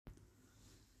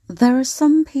There are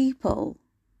some people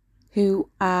who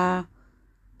are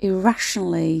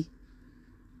irrationally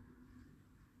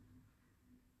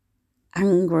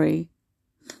angry,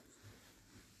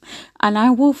 and I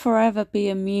will forever be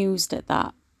amused at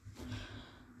that.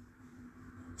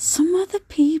 Some other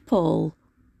people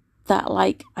that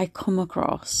I come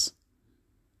across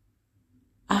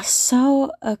are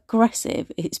so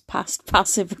aggressive, it's past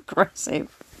passive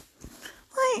aggressive.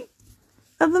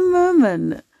 At the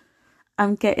moment,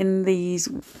 I'm getting these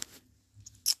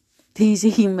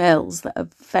emails that are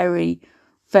very,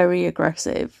 very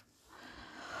aggressive.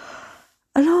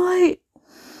 And I'm like,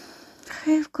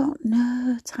 I've got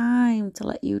no time to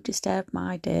let you disturb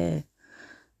my day.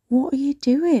 What are you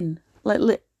doing?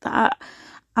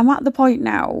 I'm at the point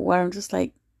now where I'm just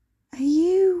like, are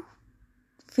you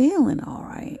feeling all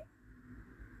right?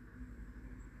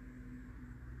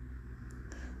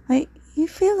 You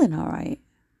feeling all right?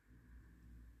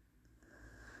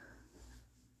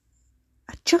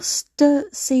 I just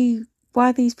don't see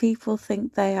why these people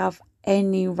think they have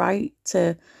any right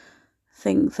to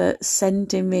think that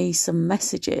sending me some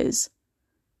messages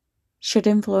should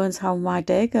influence how my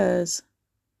day goes.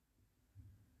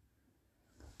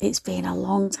 It's been a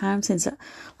long time since,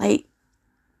 I'm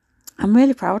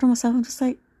really proud of myself. I'm just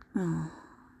like, oh,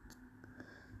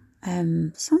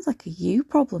 sounds like a you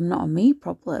problem, not a me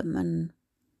problem. And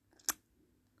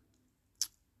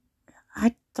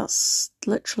that's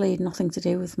literally nothing to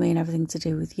do with me and everything to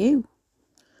do with you.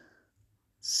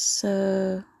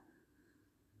 So,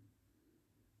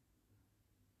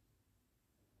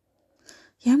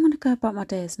 yeah, I'm going to go about my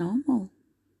day as normal.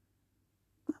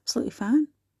 Absolutely fine.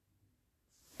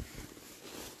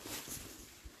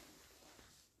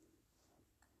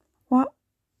 What?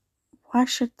 Why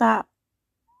should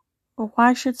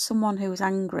someone who's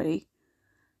angry,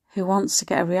 who wants to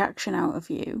get a reaction out of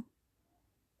you,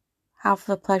 have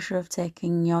the pleasure of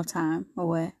taking your time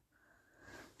away?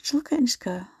 Just look at it and just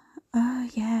go, oh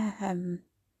yeah,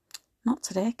 not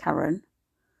today, Karen.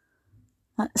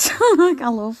 I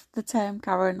love the term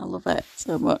Karen, I love it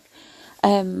so much.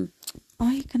 You're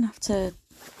gonna have to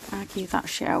argue that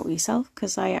shit out yourself,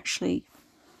 because I actually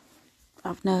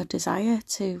have no desire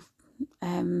to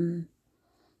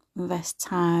invest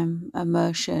time,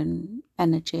 emotion,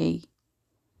 energy,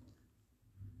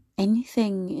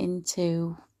 anything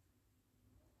into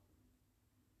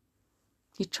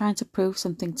you trying to prove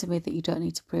something to me that you don't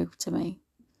need to prove to me.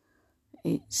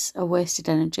 It's a wasted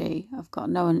energy. I've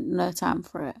got no time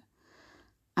for it.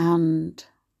 And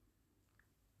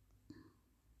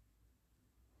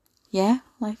yeah,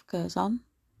 life goes on.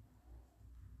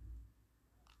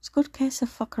 It's a good case of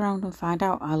fuck around and find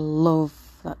out. I love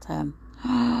that term.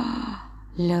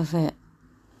 Love it.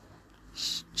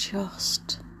 It's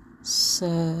just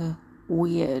so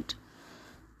weird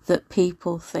that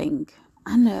people think,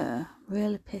 I know,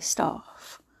 really pissed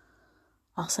off,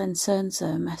 I'll send so-and-so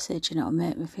a message and it'll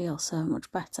make me feel so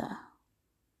much better.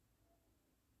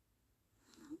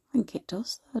 I think it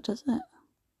does though, doesn't it?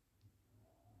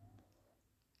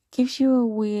 It gives you a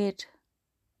weird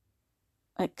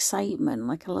excitement,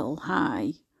 like a little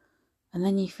high, and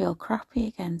then you feel crappy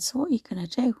again. So what are you going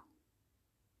to do?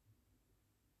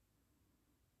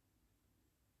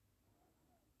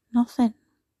 Nothing.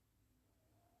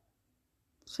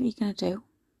 So what are you going to do?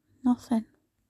 Nothing.